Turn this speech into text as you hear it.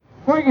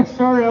Before I get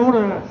started,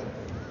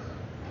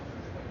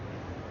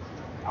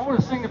 I want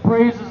to sing the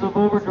praises of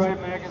Overdrive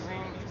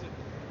Magazine.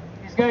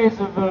 These guys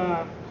have,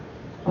 the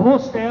whole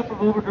staff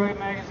of Overdrive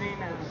Magazine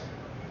has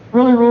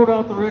really rolled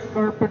out the red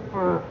carpet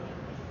for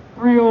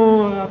three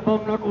old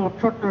bum knuckle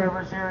truck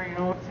drivers here, you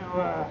know,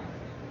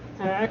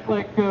 to act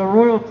like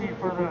royalty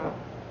for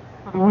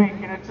the week,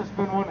 and it's just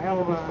been one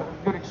hell of a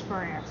good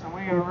experience, and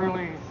we are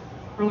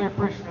really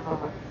appreciative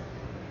of it.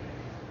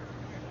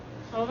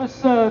 So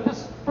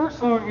this first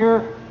song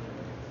here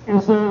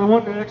is the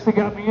one that actually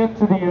got me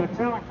into the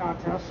talent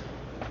contest,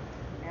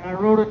 and I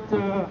wrote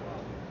it.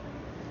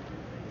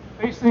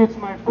 Basically, it's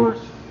my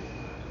first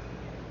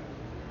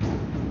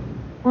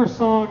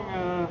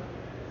song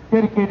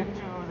dedicated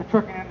to the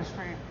trucking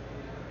industry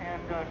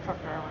and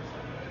truck drivers.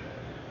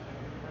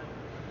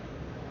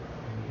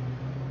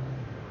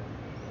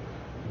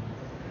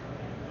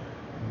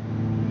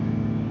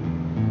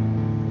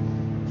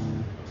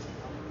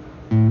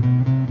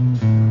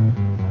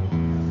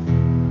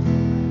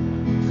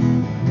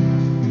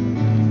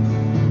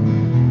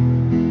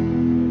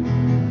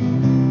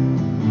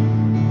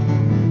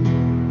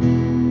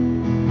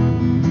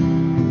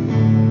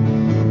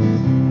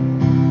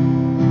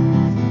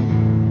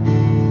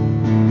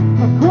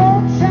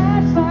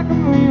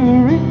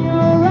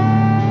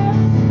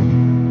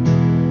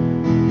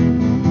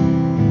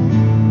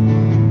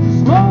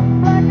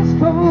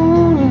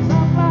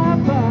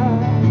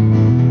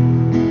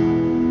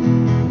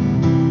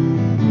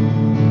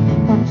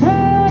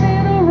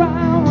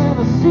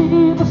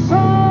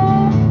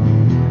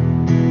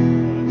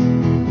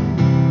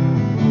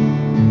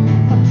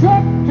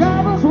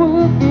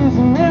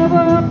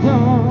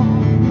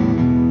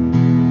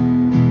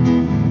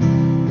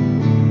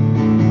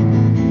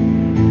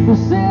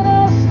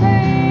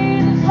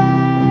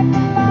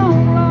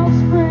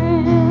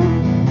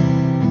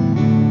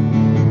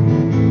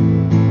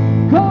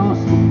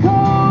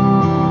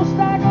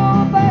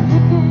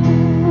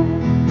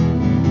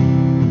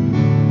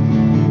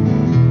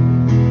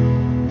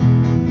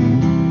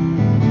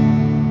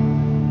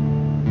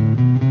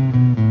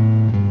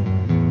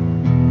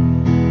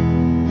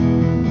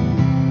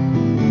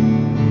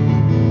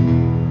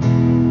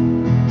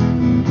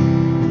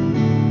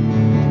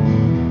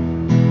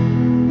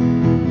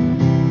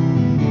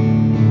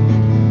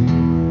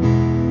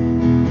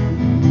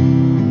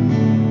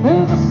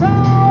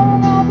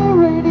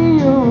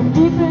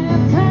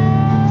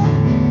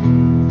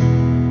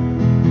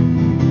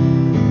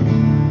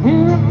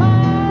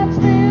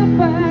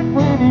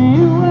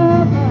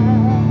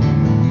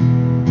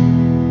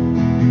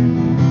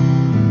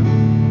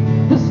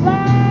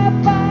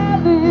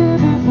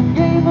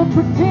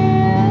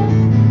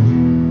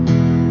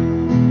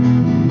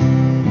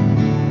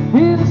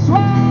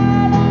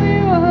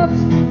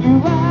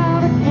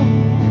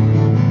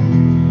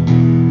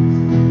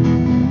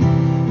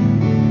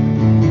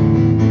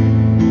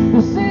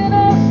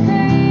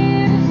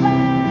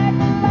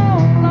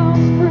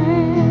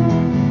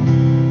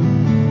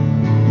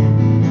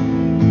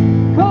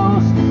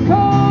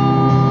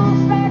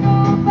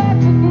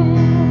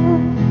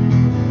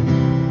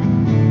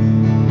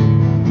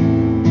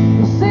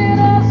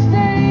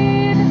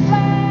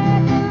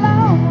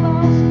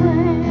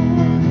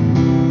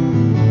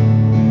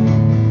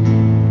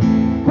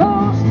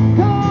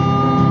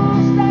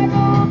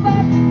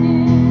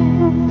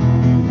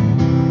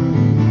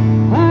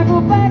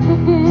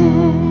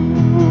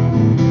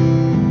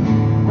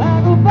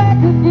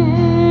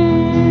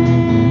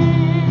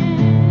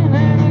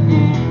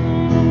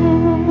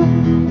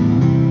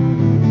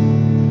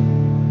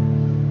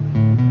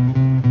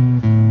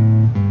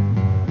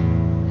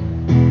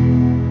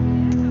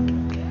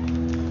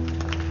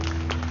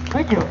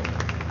 Thank you.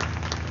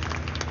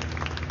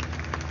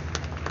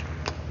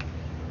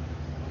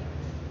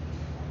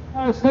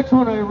 This next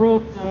one I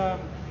wrote, in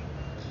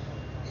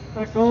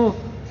fact, all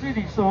three of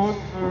these songs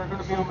are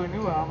going to be on my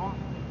new album.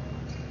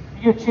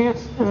 If you get a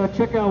chance,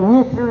 check out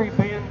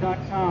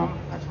willperryband.com.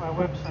 That's my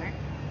website.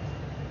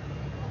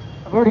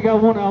 I've already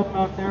got one album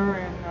out there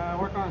and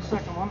working on a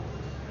second one.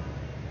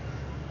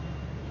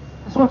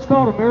 This one's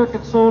called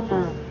American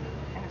Soldier,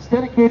 and it's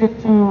dedicated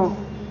to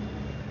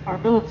our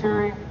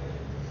military,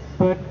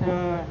 but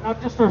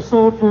not just our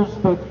soldiers,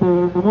 but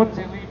the ones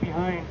they leave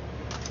behind.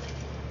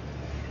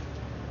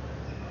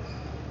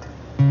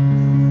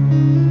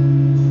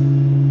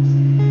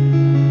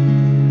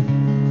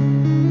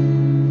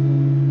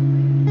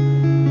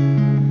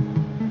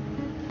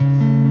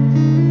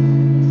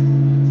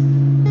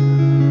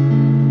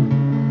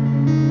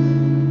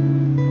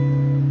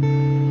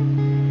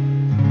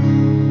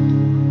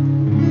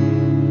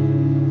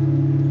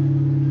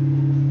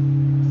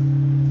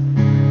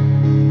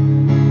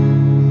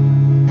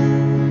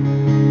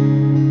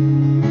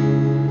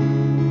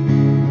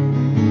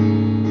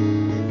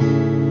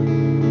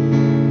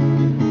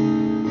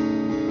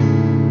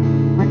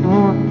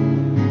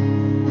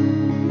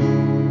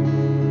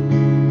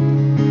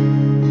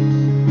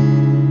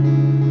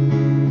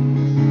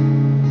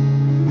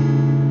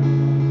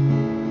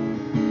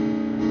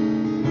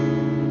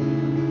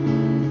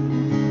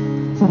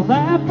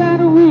 life that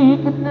we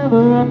could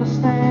never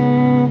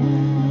understand.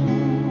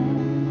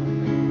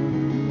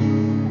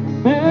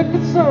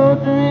 American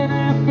soldier in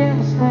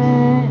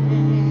Afghanistan.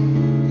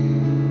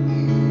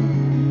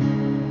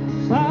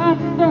 It's hot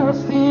and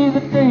dusty,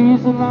 the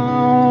days are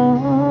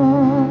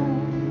long.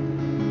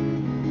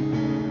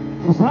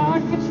 His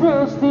heart gets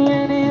rusty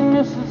and he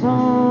misses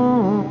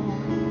home.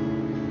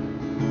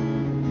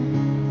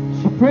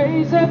 She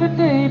prays every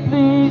day,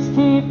 please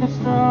keep me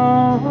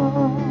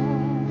strong.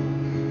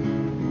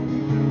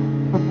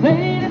 But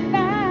late at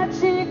night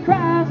she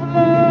cries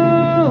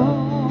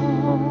alone.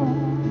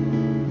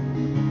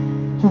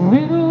 Two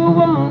little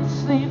ones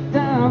sleep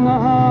down the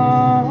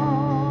hall.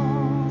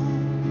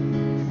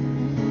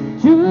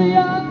 Too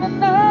young to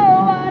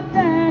know why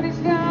daddy's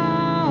gone.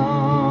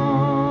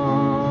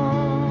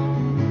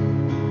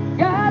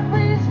 God,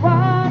 please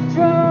watch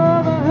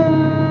over her.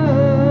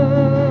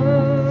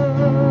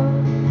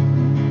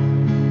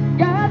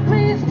 God,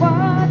 please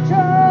watch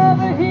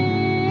over him.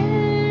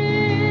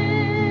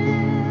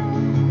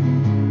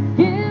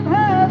 Give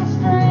her the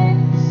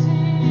strength to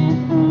see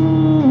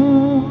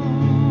through.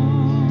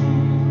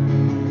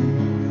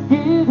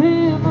 Give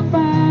him a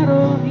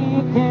battle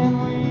he can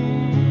win.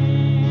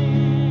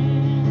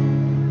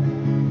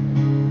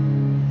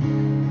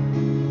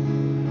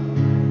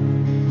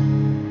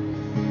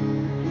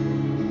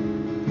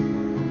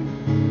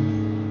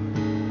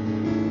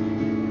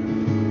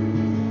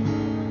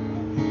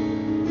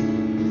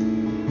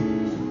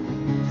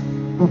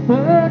 The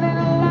third in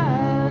a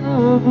line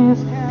of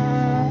his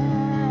kind.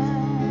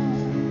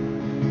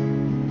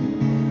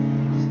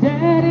 His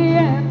daddy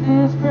and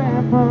his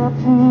grandpa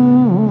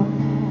too.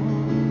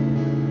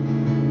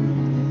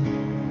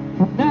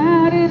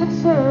 United and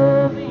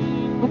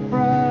serving with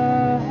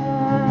pride.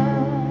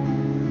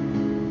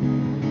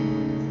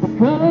 The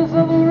colors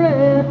of the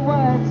red,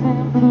 white,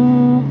 and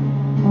blue.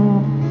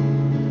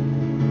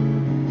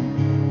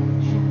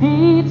 She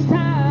needs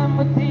time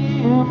with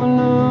him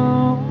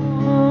alone.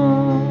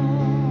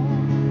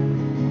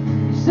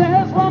 He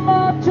says one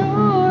more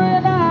tour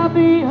and I'll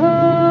be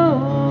home.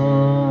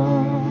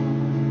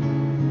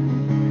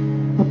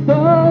 But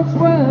those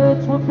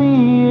words will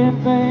be in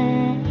vain.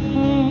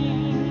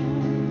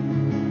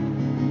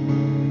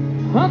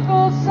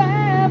 Uncle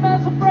Sam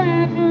has a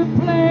brand new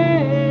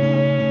plane.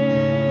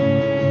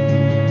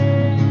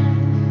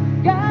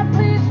 God,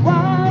 please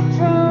watch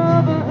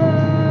over her.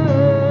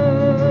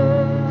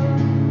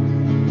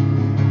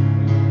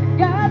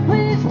 God,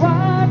 please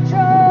watch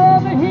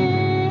over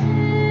him.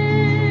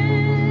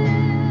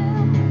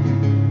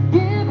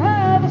 Give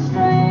her the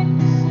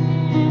strength to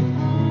see it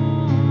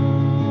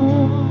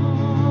through.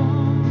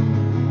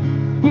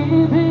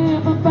 Give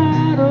him a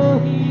battle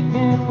he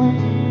can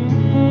win.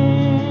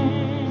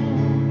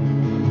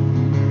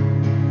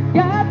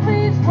 God,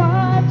 please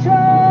watch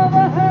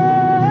over her.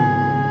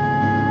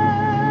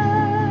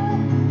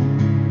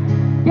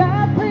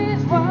 God,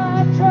 please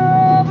watch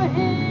over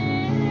him.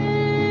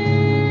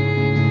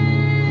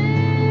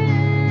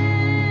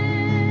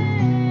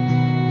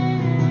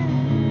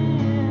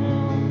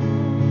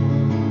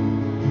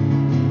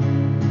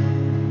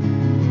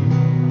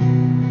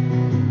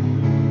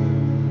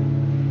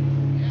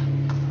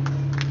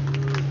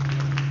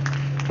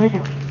 Thank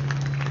you.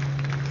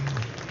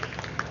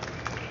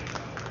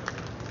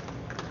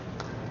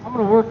 I'm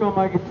going to work on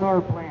my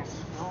guitar playing.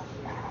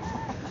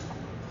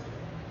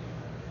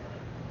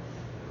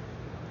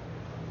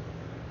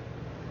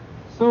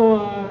 So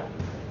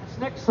this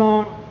next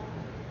song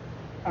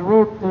I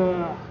wrote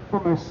for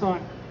my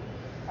son.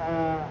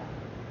 I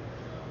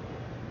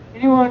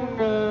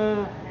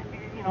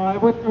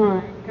went through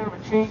a kind of a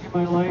change in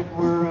my life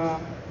where I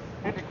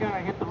had to kind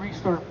of hit the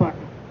restart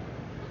button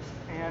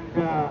and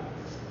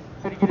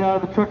had to get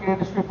out of the trucking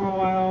industry for a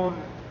while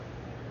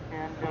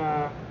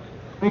and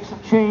make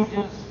some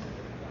changes.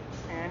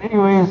 And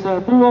anyways,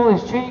 through all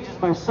these changes,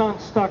 my son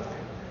stuck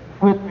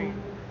with me.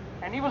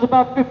 And he was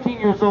about 15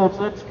 years old,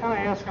 so that's kind of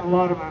asking a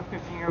lot of a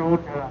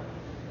 15-year-old to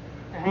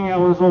hang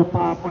out with his old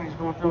pop when he's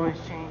going through all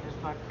these changes.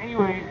 But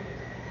anyway,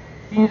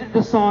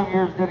 this song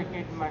here is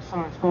dedicated to my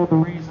son. It's called The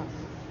Reasons.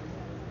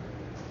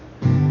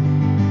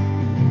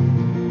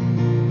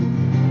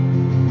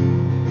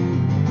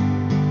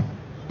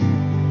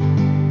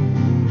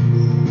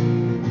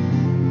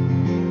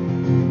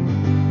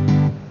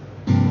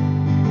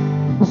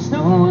 The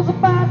snow is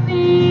about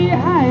knee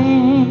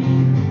high.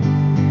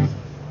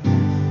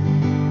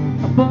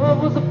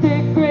 Above was a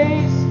big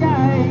gray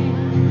sky.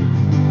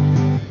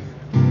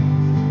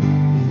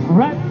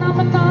 Riding on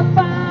the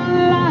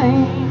northbound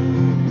line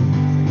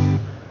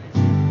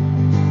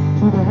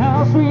to the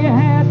house where you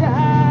had to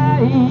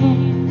hide.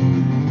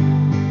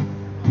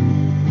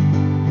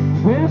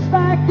 Dressed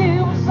like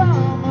it was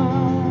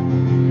summer.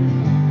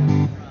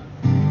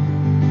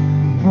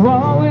 You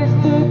always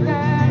looked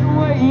that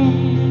way.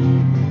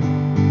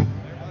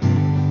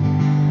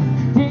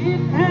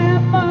 Didn't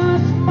have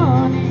much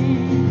money,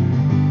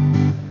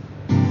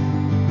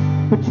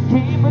 but you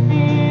came with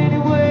me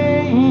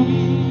anyway.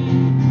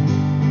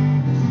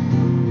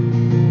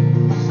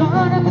 The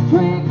sun and the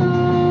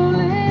twinkle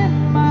in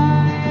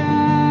my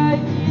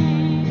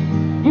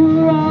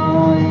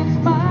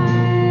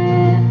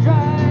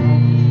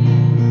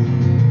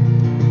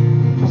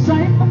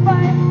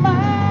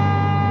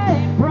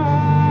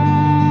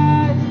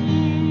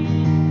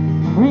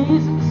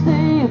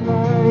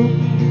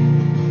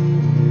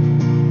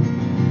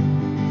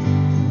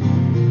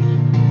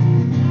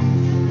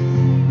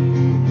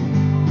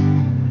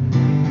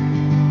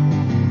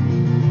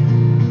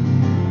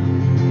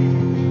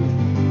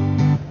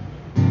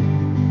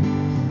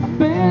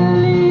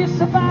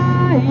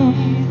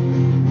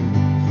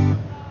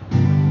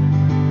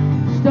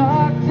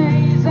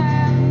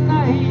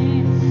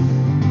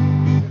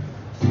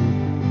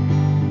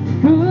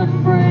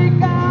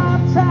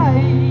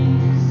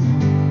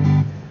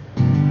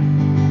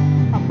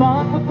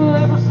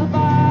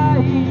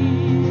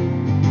survive.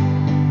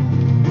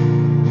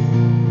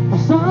 The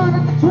sun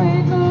and the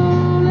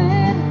twinkle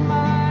in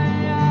my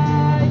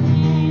eye.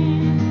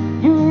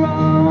 You're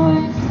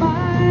always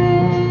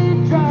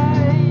my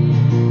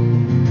drive.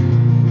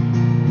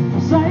 I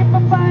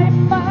sacrifice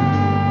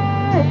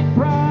my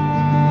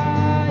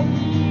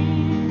pride.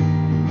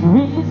 The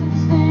reason to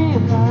stay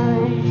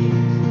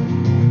alive.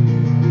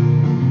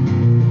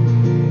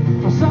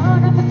 The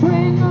sun and the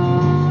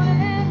twinkle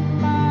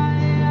in my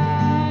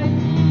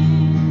eye.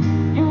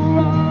 You're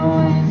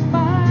always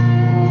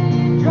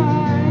my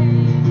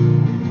drive.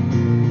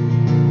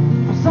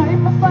 I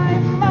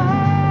sacrifice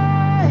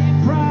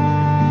my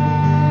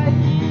pride.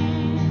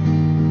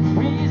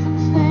 Reason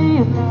to stay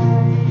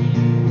alive.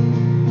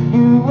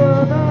 You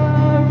were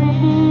the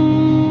reason.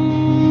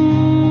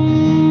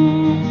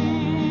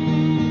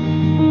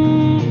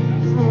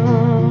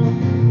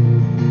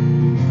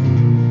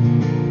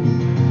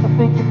 I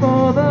thank you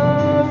for the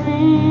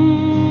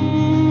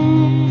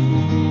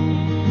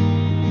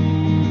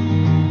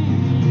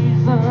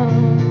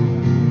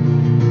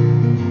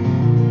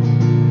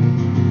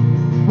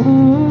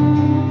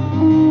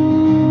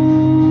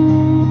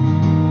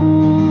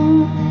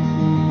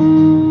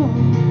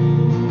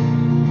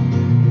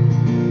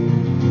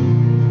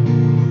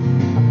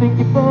thank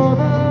you for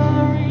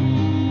the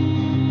reason.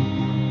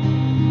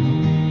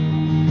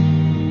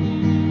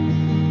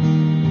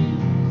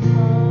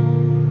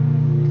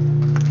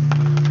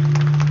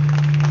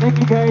 Thank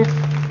you, guys.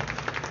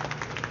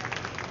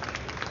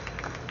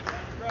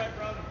 That's right,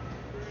 brother.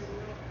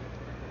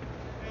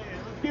 Hey,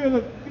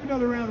 let's give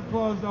another round of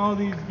applause to all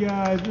these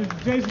guys.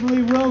 Mr. Jason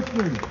Lee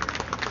Wilson,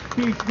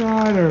 Keith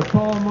Snyder,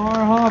 Paul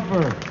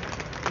Marhofer,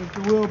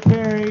 Mr. Will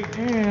Perry,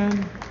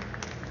 and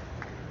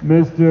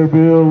Mr.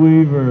 Bill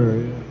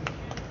Weaver.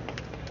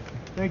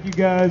 Thank you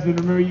guys, and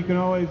remember you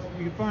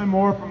can find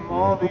more from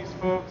all these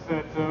folks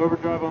at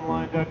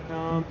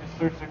overdriveonline.com. Just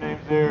search their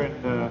names there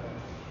and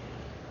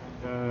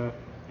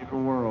give it a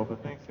whirl.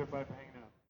 But thanks everybody for hanging out.